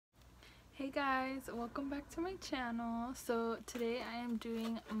Hey guys, welcome back to my channel. So today I am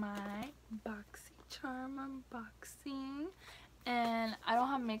doing my Boxycharm unboxing, and I don't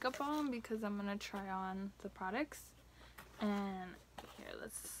have makeup on because I'm gonna try on the products. And here,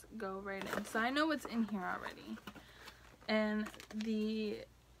 let's go right in. So I know what's in here already, and the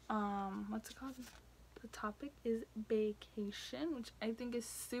what's it called? The topic is Baecation, which I think is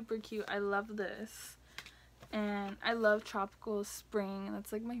super cute. I love this. And I love tropical spring, and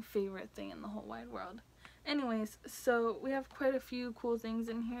that's like my favorite thing in the whole wide world. Anyways, so we have quite a few cool things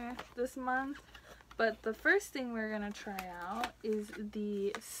in here this month, but the first thing we're gonna try out is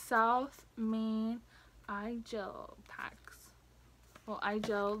the South Main eye gel packs. Well, eye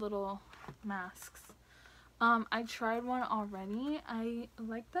gel little masks. I tried one already. I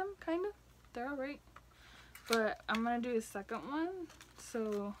like them, kind of. They're alright. But I'm gonna do a second one,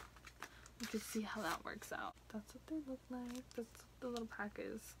 so you can see how that works out. That's what they look like. That's what the little pack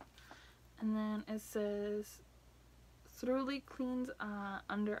is. And then it says, thoroughly cleans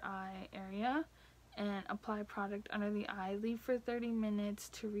under eye area and apply product under the eye. Leave for 30 minutes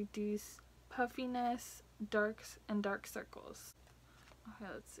to reduce puffiness, dark circles.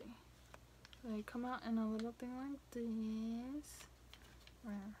 Okay, let's see. They come out in a little thing like this.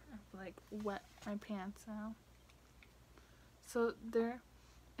 I have to like wet my pants now. So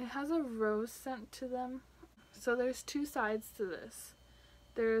it has a rose scent to them. So there's two sides to this.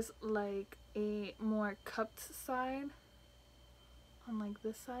 There's like a more cupped side on like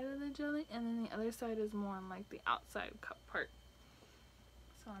this side of the jelly, and then the other side is more on like the outside cup part.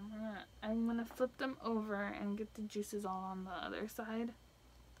 So I'm gonna flip them over and get the juices all on the other side,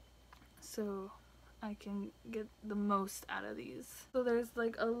 so I can get the most out of these. So there's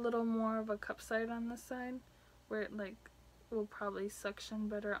like a little more of a cup side on this side, where it like will probably suction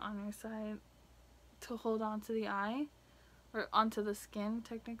better on your side to hold on to the eye, or onto the skin.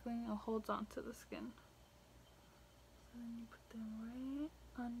 Technically it holds onto the skin. So then you put them right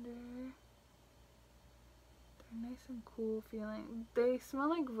under. They're nice and cool feeling. They smell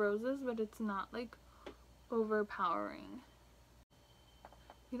like roses, but it's not like overpowering.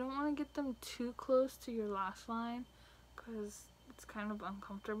 You don't want to get them too close to your lash line because it's kind of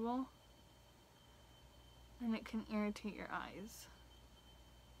uncomfortable and it can irritate your eyes.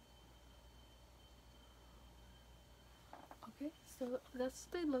 Okay, so that's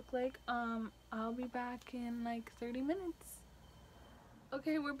what they look like. I'll be back in like 30 minutes.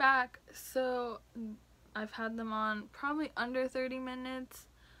 Okay, we're back. So I've had them on probably under 30 minutes,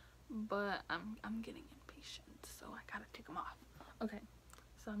 but I'm getting impatient, so I gotta take them off. Okay,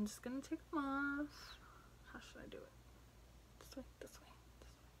 so I'm just gonna take them off. How should I do it? This way, this way, this way.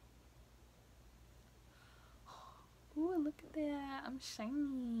 Ooh, look at that. I'm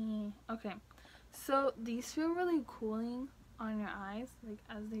shiny. Okay, so these feel really cooling on your eyes, like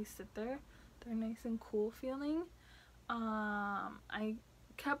as they sit there. They're nice and cool feeling. I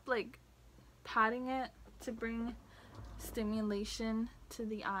kept like patting it to bring stimulation to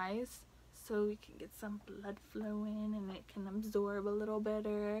the eyes so we can get some blood flowing and it can absorb a little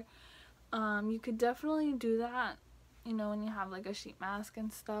better. You could definitely do that, you know, when you have like a sheet mask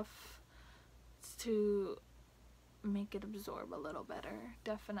and stuff, to make it absorb a little better,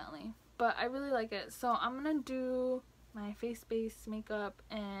 definitely. But I really like it, so I'm gonna do my face base, makeup,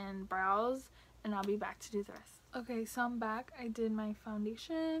 and brows, and I'll be back to do the rest. Okay, so I'm back. I did my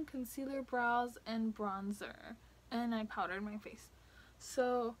foundation, concealer, brows, and bronzer, and I powdered my face.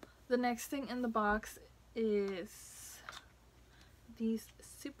 So the next thing in the box is these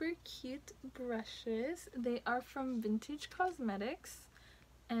super cute brushes. They are from Vintage Cosmetics,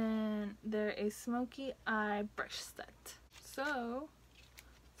 and they're a smoky eye brush set. So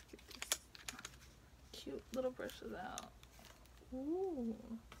let's get these cute little brushes out. Ooh,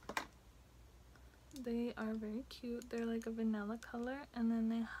 they are very cute. They're like a vanilla color, and then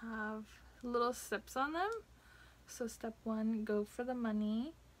they have little sips on them. So step 1, go for the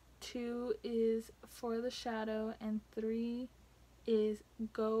money. 2 is for the shadow, and 3 is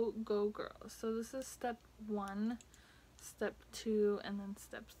go girl. So this is step 1, step 2, and then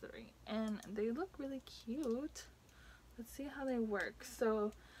step 3, and they look really cute. Let's see how they work.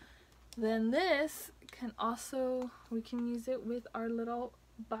 So then this can also, we can use it with our little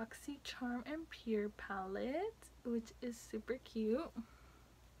Boxycharm and Pur palette, which is super cute,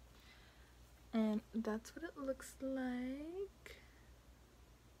 and that's what it looks like.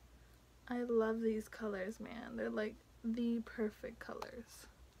 I love these colors, man. They're like the perfect colors.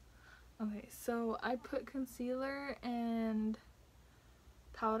 Okay, so I put concealer and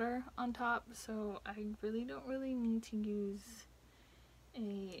powder on top, so I don't really need to use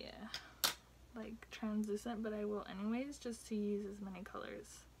a like translucent, but I will anyways, just to use as many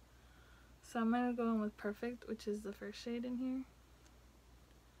colors So I'm going to go in with Perfect, which is the first shade in here.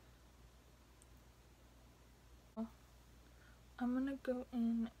 I'm going to go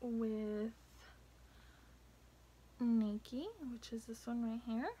in with Nikki, which is this one right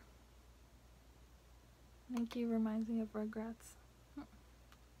here. Nikki reminds me of Rugrats.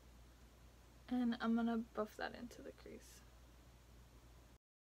 And I'm going to buff that into the crease.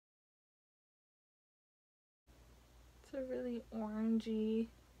 It's a really orangey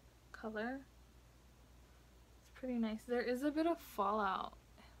color. It's pretty nice. There is a bit of fallout.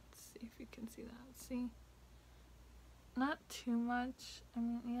 Let's see if you can see that. See? Not too much. I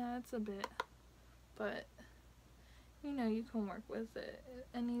mean, yeah, it's a bit. But, you know, you can work with it.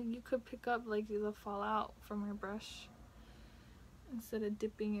 And you could pick up, like, the fallout from your brush instead of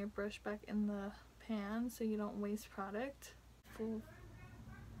dipping your brush back in the pan so you don't waste product.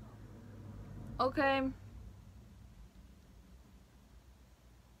 Okay.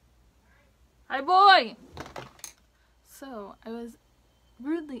 Hi, boy! So, I was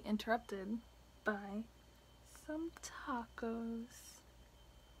rudely interrupted by some tacos.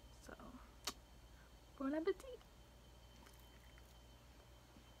 So, bon appetit!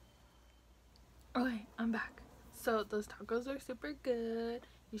 Okay, I'm back. So, those tacos are super good.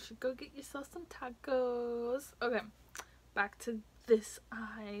 You should go get yourself some tacos. Okay, back to this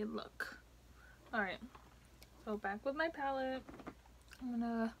eye look. Alright, so back with my palette. I'm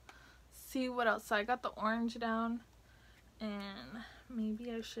gonna see what else. So I got the orange down, and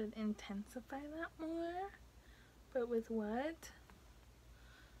maybe I should intensify that more. But with what?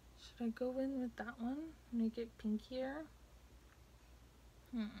 Should I go in with that one? Make it pinkier?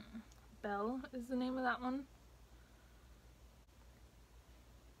 Belle is the name of that one.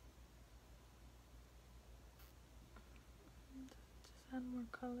 Just add more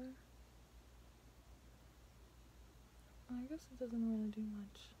color. I guess it doesn't really do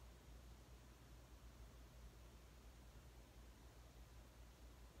much.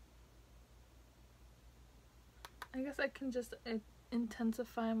 I guess I can just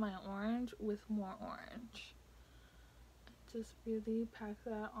intensify my orange with more orange. Just really pack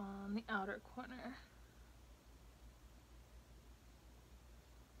that on the outer corner.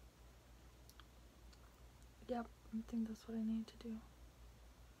 Yep, I think that's what I need to do.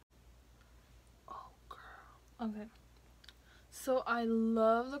 Oh, girl. Okay. So I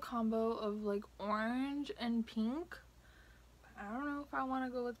love the combo of like orange and pink. But I don't know if I want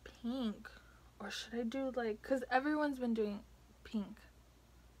to go with pink. Or should I do like, because everyone's been doing pink.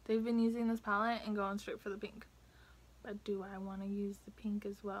 They've been using this palette and going straight for the pink. But do I want to use the pink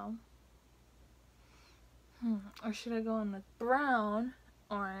as well? Or should I go in with brown,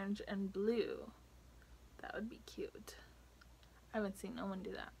 orange, and blue? That would be cute. I haven't seen no one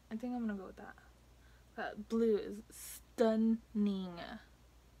do that. I think I'm going to go with that. That blue is stunning.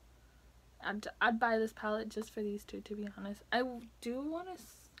 I'd buy this palette just for these two, to be honest. I do want to...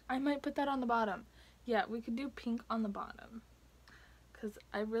 I might put that on the bottom. Yeah, we could do pink on the bottom. Because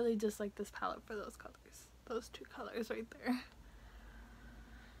I really just like this palette for those colors. Those two colors right there.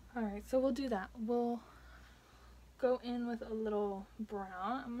 Alright, so we'll do that. We'll go in with a little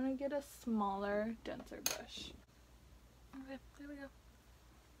brown. I'm going to get a smaller, denser brush. Okay, there we go.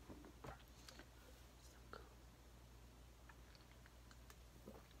 So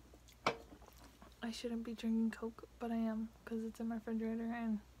cool. I shouldn't be drinking Coke, but I am because it's in my refrigerator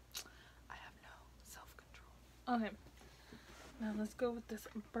and I have no self-control. Okay, now let's go with this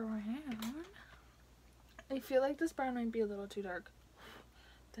brown. I feel like this brown might be a little too dark.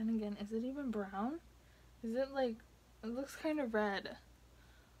 Then again, is it even brown? Is it like, it looks kind of red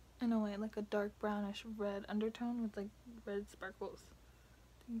in a way, like a dark brownish red undertone with like red sparkles.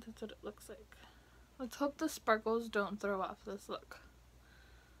 I think that's what it looks like. Let's hope the sparkles don't throw off this look.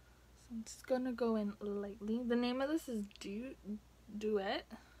 So I'm just gonna go in lightly. The name of this is Duet.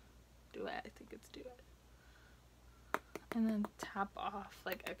 I think it's Duet. And then tap off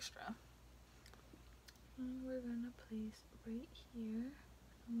like extra. And we're gonna place right here.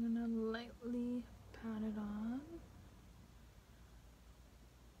 I'm gonna lightly pat it on.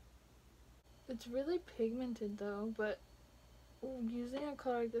 It's really pigmented though, but using a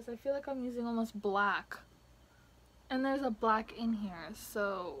color like this, I feel like I'm using almost black. And there's a black in here,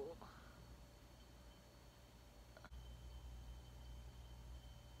 so...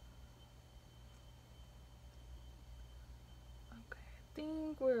 Okay, I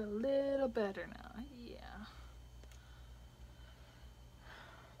think we're a little better now. Yeah.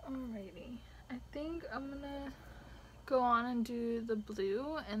 Alrighty. I think I'm gonna go on and do the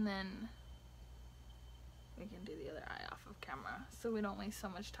blue, and then we can do the other eye off of camera so we don't waste so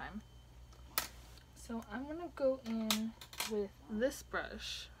much time. So I'm gonna go in with this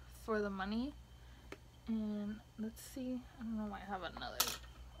brush For the Money. And let's see, I don't know why I have another.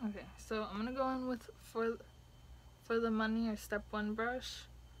 Okay, so I'm gonna go in with For the Money or Step 1 brush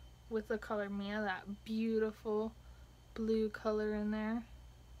with the color Mia, that beautiful blue color in there.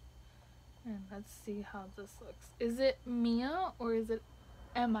 And let's see how this looks. Is it Mia or is it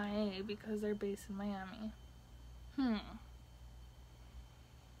MIA because they're based in Miami?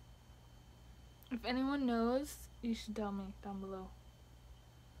 If anyone knows, you should tell me down below.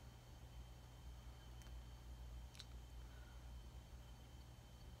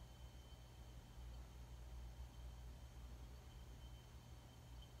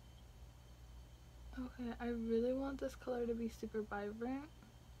 Okay, I really want this color to be super vibrant,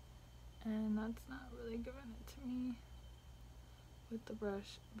 and that's not really giving it to me with the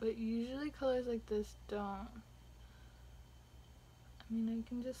brush. But usually colors like this don't. I mean, I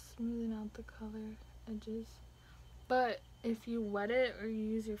can just smoothen out the color edges, but if you wet it or you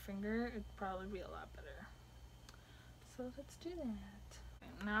use your finger, it'd probably be a lot better. So let's do that.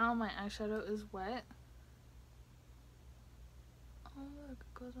 Okay, now my eyeshadow is wet. Oh look,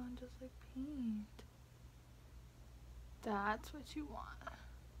 it goes on just like paint. That's what you want.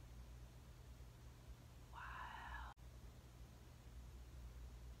 Wow.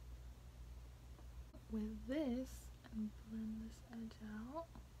 With this, and blend this edge out.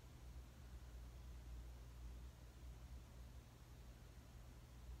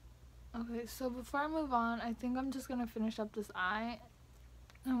 Okay, so before I move on, I think I'm just gonna finish up this eye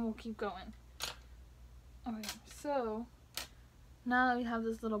and we'll keep going. Okay, so now that we have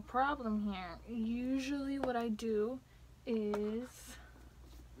this little problem here, usually what I do is,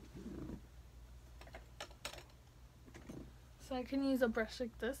 so I can use a brush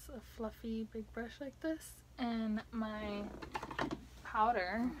like this, a fluffy big brush like this, and my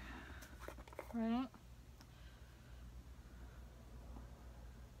powder, right?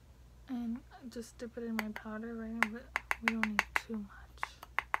 And just dip it in my powder, right? But we don't need too much,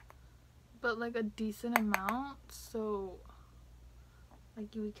 but like a decent amount, so like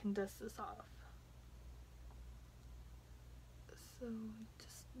we can dust this off. So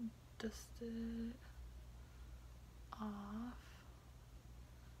just dust it off,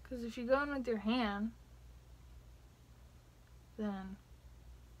 because if you go in with your hand, then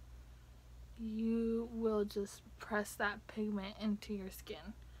you will just press that pigment into your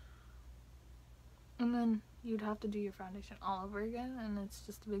skin, and then you'd have to do your foundation all over again, and it's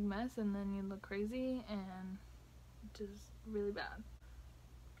just a big mess, and then you look crazy and just really bad.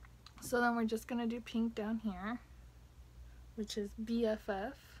 So then we're just gonna do pink down here, which is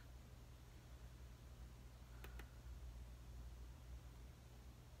BFF.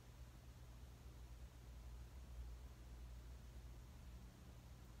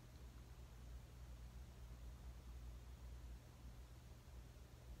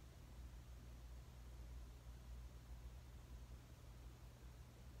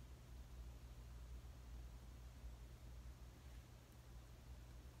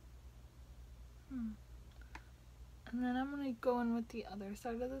 And then I'm going to go in with the other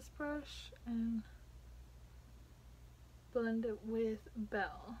side of this brush and blend it with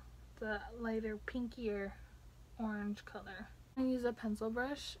Belle, the lighter pinkier orange color. I'm going to use a pencil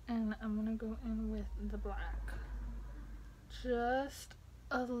brush and I'm going to go in with the black. Just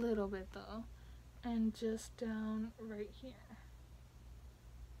a little bit though, and just down right here.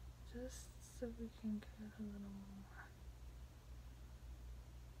 Just so we can get a little more,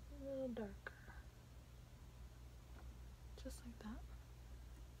 a little darker. Just like that.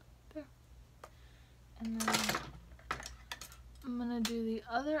 There. And then I'm gonna do the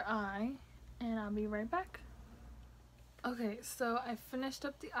other eye and I'll be right back. Okay, so I finished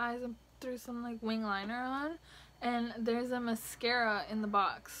up the eyes and threw some like wing liner on, and there's a mascara in the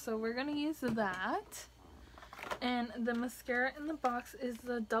box, so we're gonna use that. And the mascara in the box is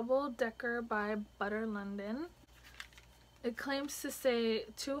the Double Decker by Butter London. It claims to say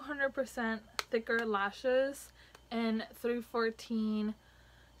 200% thicker lashes and 314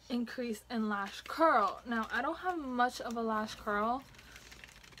 increase in lash curl. Now, I don't have much of a lash curl,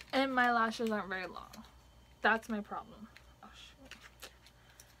 and my lashes aren't very long. That's my problem. Oh, shoot.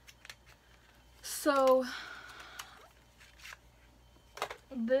 So,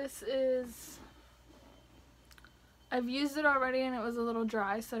 this is, I've used it already and it was a little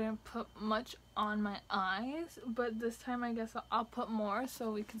dry, so I didn't put much on my eyes, but this time I guess I'll put more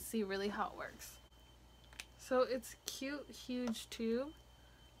so we can see really how it works. So it's cute, huge tube,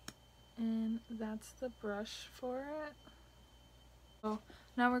 and that's the brush for it. So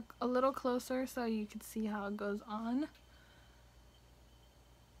now we're a little closer so you can see how it goes on.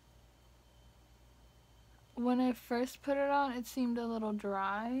 when I first put it on, it seemed a little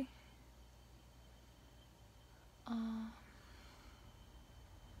dry. I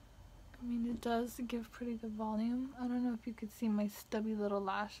mean, it does give pretty good volume. I don't know if you could see my stubby little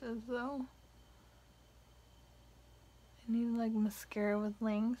lashes though. I need like mascara with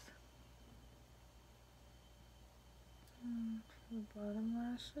length. For the bottom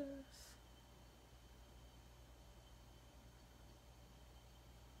lashes.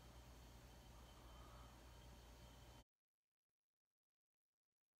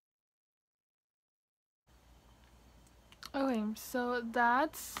 Okay, so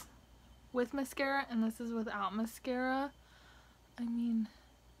that's with mascara and this is without mascara. I mean,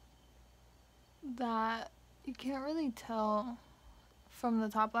 that you can't really tell from the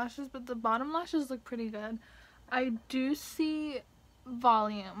top lashes, but the bottom lashes look pretty good. I do see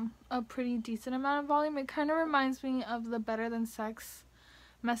volume, a pretty decent amount of volume. It kind of reminds me of the Better Than Sex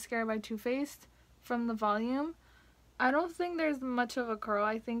mascara by Too Faced from the volume. I don't think there's much of a curl.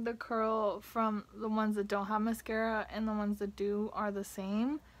 I think the curl from the ones that don't have mascara and the ones that do are the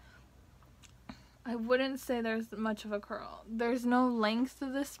same. I wouldn't say there's much of a curl. There's no length to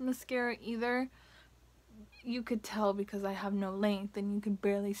this mascara either. You could tell because I have no length and you could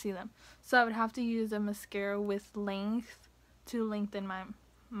barely see them. So I would have to use a mascara with length to lengthen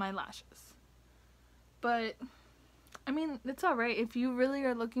my lashes. But, I mean, it's alright. If you really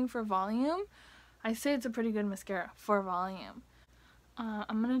are looking for volume, I say it's a pretty good mascara for volume.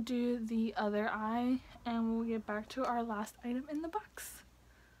 I'm going to do the other eye and we'll get back to our last item in the box.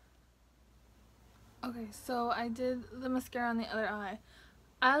 Okay, so I did the mascara on the other eye.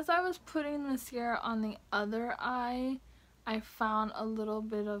 As I was putting mascara on the other eye, I found a little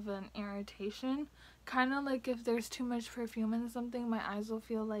bit of an irritation. Kind of like if there's too much perfume in something, my eyes will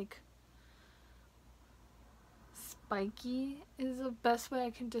feel like spiky is the best way I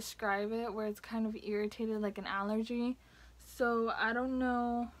can describe it, where it's kind of irritated like an allergy. So I don't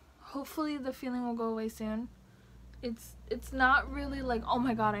know, hopefully the feeling will go away soon. It's not really like, oh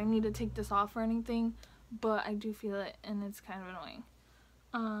my god, I need to take this off or anything, but I do feel it and it's kind of annoying.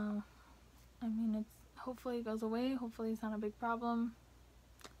 I mean, hopefully it goes away, hopefully it's not a big problem.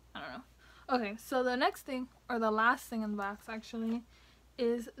 I don't know. Okay, so the next thing, or the last thing in the box actually,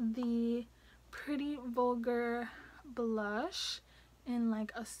 is the Pretty Vulgar blush in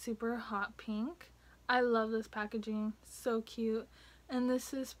like a super hot pink. I love this packaging, so cute. And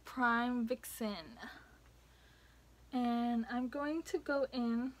this is Prime Vixen. And I'm going to go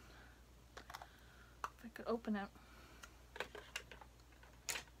in, if I could open it.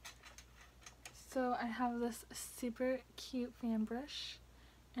 So I have this super cute fan brush,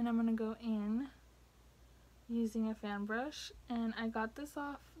 and I'm gonna go in using a fan brush. And I got this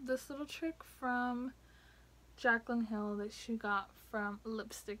little trick from Jaclyn Hill that she got from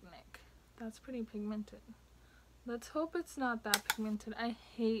Lipstick Nick. That's pretty pigmented. Let's hope it's not that pigmented. I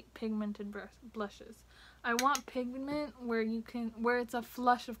hate pigmented blushes. I want pigment where it's a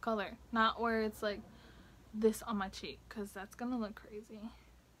flush of color, not where it's like this on my cheek, because that's gonna look crazy.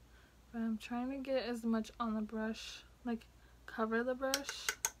 But I'm trying to get as much on the brush, like cover the brush,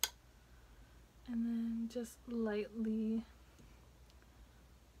 and then just lightly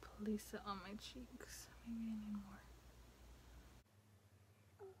place it on my cheeks. Maybe I need more.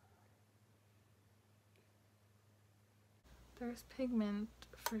 There's pigment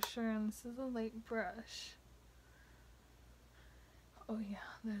for sure, and this is a light brush. Oh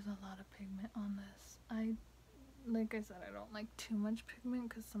yeah, there's a lot of pigment on this. Like I said, I don't like too much pigment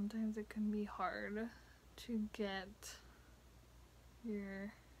because sometimes it can be hard to get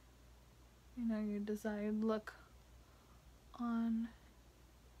your, your desired look on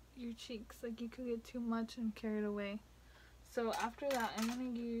your cheeks. Like, you could get too much and carried away. So after that, I'm gonna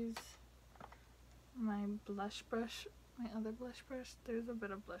use my blush brush, my other blush brush. There's a bit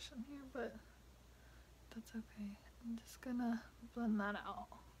of blush in here, but that's okay. I'm just gonna blend that out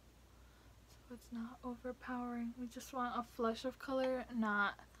so it's not overpowering. We just want a flush of color,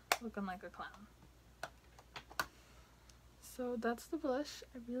 not looking like a clown. So that's the blush.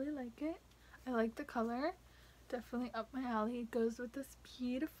 I really like it. I like the color. Definitely up my alley. It goes with this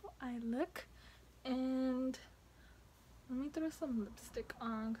beautiful eye look. And let me throw some lipstick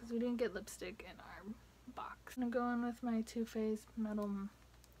on because we didn't get lipstick in our box. I'm gonna go in with my Too Faced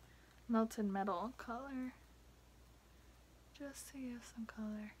Melted Metal color, just so you have some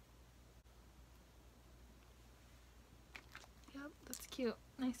color. Yep, that's cute.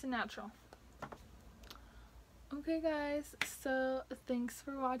 Nice and natural. Okay guys, so thanks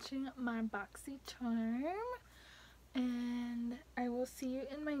for watching my Boxycharm, and I will see you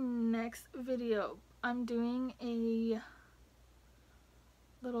in my next video. I'm doing a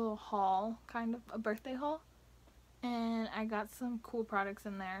little haul, kind of a birthday haul. and I got some cool products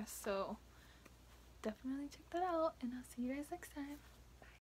in there, so definitely check that out, and I'll see you guys next time.